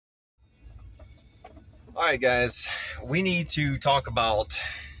All right, guys, we need to talk about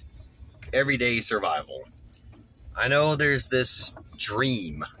everyday survival. I know there's this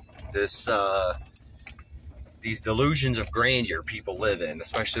dream, these delusions of grandeur people live in,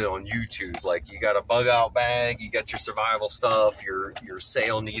 especially on YouTube. Like, you got a bug out bag, you got your survival stuff, your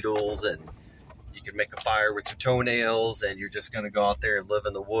sail needles, and you can make a fire with your toenails, and you're just going to go out there and live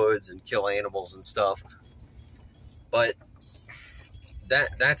in the woods and kill animals and stuff. But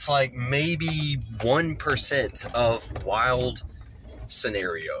that's like maybe 1% of wild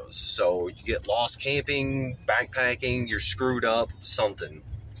scenarios. So you get lost camping, backpacking, you're screwed up, something.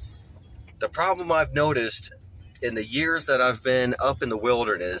 The problem I've noticed in the years that I've been up in the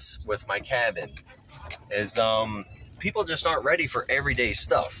wilderness with my cabin is people just aren't ready for everyday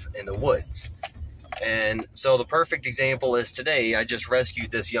stuff in the woods. And so the perfect example is today I just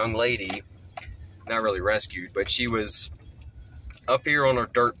rescued this young lady. Not really rescued, but she was up here on her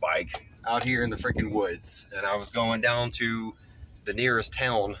dirt bike out here in the freaking woods, and I was going down to the nearest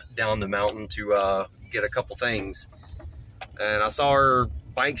town down the mountain to get a couple things, and I saw her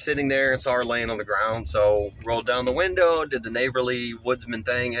bike sitting there and saw her laying on the ground. So rolled down the window, did the neighborly woodsman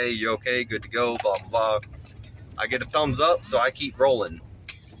thing. Hey, you okay? Good to go, blah blah blah. I get a thumbs up, so I keep rolling.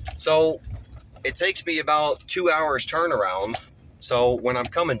 So it takes me about 2 hours turnaround. So when I'm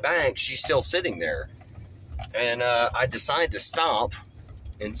coming back, she's still sitting there. And I decide to stop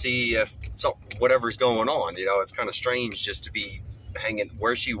and see if whatever's going on. You know, it's kind of strange just to be hanging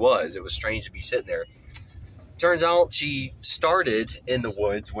where she was. It was strange to be sitting there. Turns out she started in the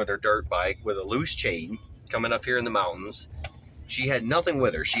woods with her dirt bike with a loose chain coming up here in the mountains. She had nothing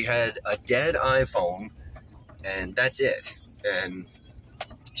with her. She had a dead iPhone, and that's it. And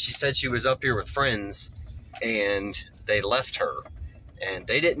she said she was up here with friends, and they left her. And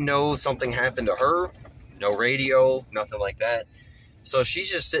they didn't know something happened to her. No radio, nothing like that. So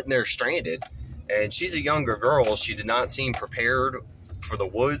she's just sitting there stranded. And she's a younger girl. She did not seem prepared for the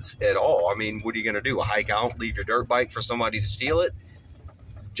woods at all. I mean, what are you going to do? Hike out, leave your dirt bike for somebody to steal it?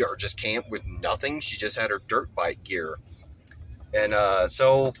 Or just camp with nothing? She just had her dirt bike gear. And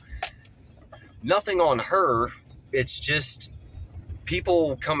so nothing on her. It's just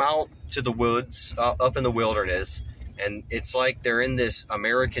people come out to the woods, up in the wilderness, and it's like they're in this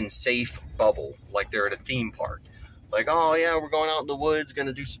American safe bubble, like they're at a theme park. Like, oh yeah, we're going out in the woods, going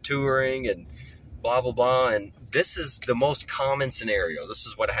to do some touring and blah, blah, blah. And this is the most common scenario. This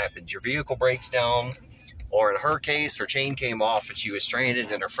is what happens. Your vehicle breaks down, or in her case, her chain came off and she was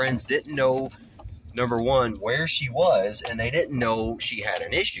stranded, and her friends didn't know, number one, where she was, and they didn't know she had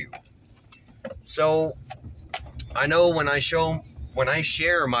an issue. So I know when I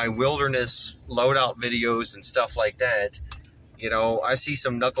share my wilderness loadout videos and stuff like that, you know, I see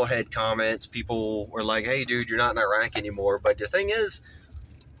some knucklehead comments. People were like, hey, dude, you're not in Iraq anymore. But the thing is,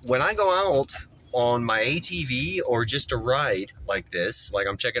 when I go out on my ATV or just a ride like this, like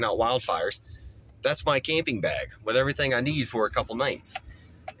I'm checking out wildfires, that's my camping bag with everything I need for a couple nights.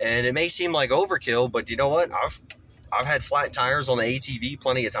 And it may seem like overkill, but you know what? I've had flat tires on the ATV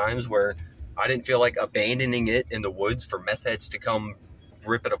plenty of times where I didn't feel like abandoning it in the woods for meth heads to come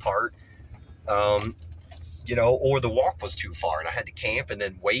rip it apart. You know, or the walk was too far and I had to camp and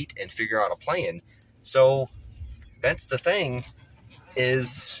then wait and figure out a plan. So that's the thing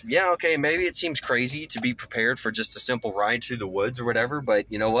is, yeah, okay, maybe it seems crazy to be prepared for just a simple ride through the woods or whatever, but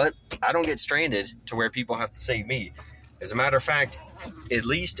you know what? I don't get stranded to where people have to save me. As a matter of fact, at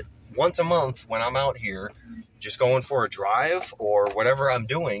least once a month when I'm out here just going for a drive or whatever I'm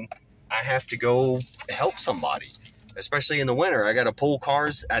doing, I have to go help somebody. Especially in the winter, I got to pull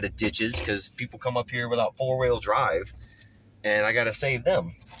cars out of ditches because people come up here without four-wheel drive, and I got to save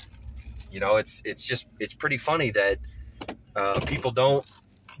them. You know, it's pretty funny that people don't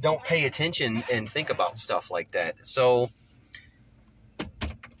pay attention and think about stuff like that. So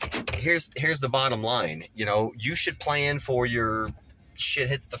here's the bottom line. You know, you should plan for your shit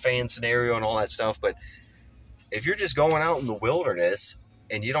hits the fan scenario and all that stuff. But if you're just going out in the wilderness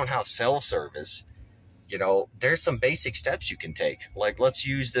and you don't have cell service, you know, there's some basic steps you can take. Like, let's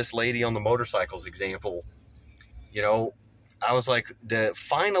use this lady on the motorcycles example. You know, I was like,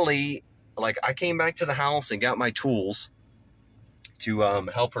 finally, like, I came back to the house and got my tools to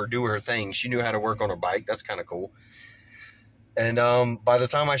help her do her thing. She knew how to work on her bike. That's kind of cool. And by the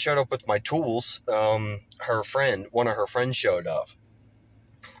time I showed up with my tools, one of her friends showed up.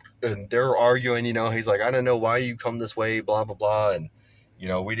 And they're arguing, you know, he's like, I don't know why you come this way, blah, blah, blah. And, you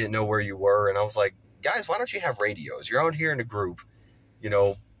know, we didn't know where you were. And I was like, guys, why don't you have radios? You're out here in a group, you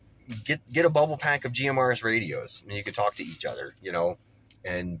know, get a bubble pack of GMRS radios and you can talk to each other, you know,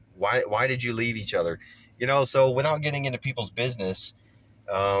 and why did you leave each other? You know, so without getting into people's business,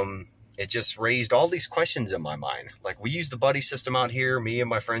 it just raised all these questions in my mind. Like, we use the buddy system out here, me and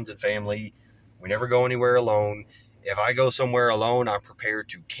my friends and family. We never go anywhere alone. If I go somewhere alone, I'm prepared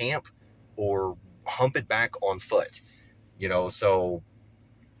to camp or hump it back on foot, you know. So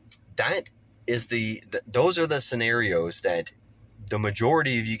that is those are the scenarios that the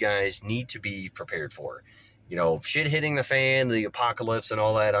majority of you guys need to be prepared for. You know, shit hitting the fan, the apocalypse and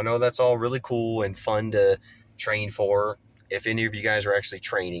all that. I know that's all really cool and fun to train for. If any of you guys are actually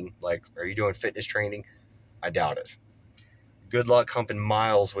training, like, are you doing fitness training? I doubt it. Good luck humping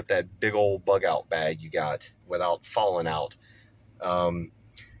miles with that big old bug out bag you got without falling out.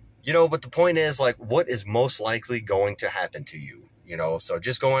 You know, but the point is, like, what is most likely going to happen to you? You know, so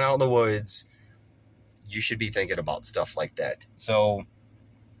just going out in the woods, you should be thinking about stuff like that. So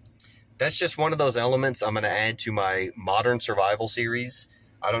that's just one of those elements I'm going to add to my modern survival series.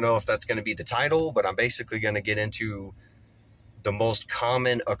 I don't know if that's going to be the title, but I'm basically going to get into the most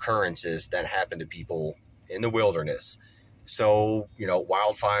common occurrences that happen to people in the wilderness. So, you know,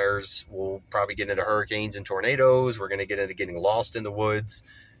 wildfires, we'll probably get into hurricanes and tornadoes. We're going to get into getting lost in the woods.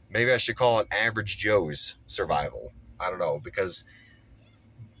 Maybe I should call it Average Joe's survival. I don't know, because,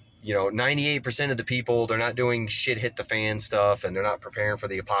 you know, 98% of the people, they're not doing shit hit the fan stuff, and they're not preparing for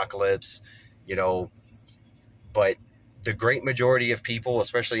the apocalypse, you know. But the great majority of people,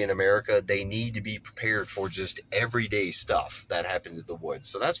 especially in America, they need to be prepared for just everyday stuff that happens in the woods.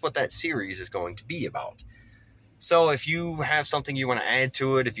 So that's what that series is going to be about. So if you have something you want to add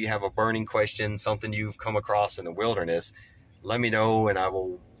to it, if you have a burning question, something you've come across in the wilderness, let me know, and I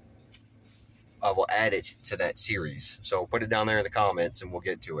will add it to that series. So put it down there in the comments and we'll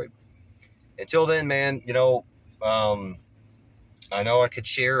get to it. Until then, man, you know, I know I could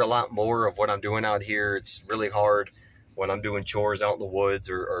share a lot more of what I'm doing out here. It's really hard when I'm doing chores out in the woods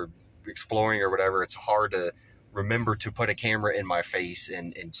or exploring or whatever. It's hard to remember to put a camera in my face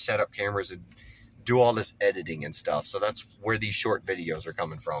and set up cameras and do all this editing and stuff. So that's where these short videos are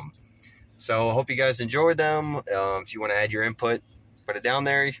coming from. So I hope you guys enjoyed them. If you want to add your input, put it down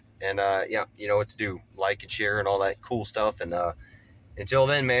there. And yeah, you know what to do. Like and share and all that cool stuff. And until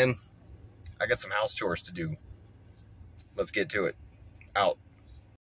then, man, I got some house chores to do. Let's get to it. Out.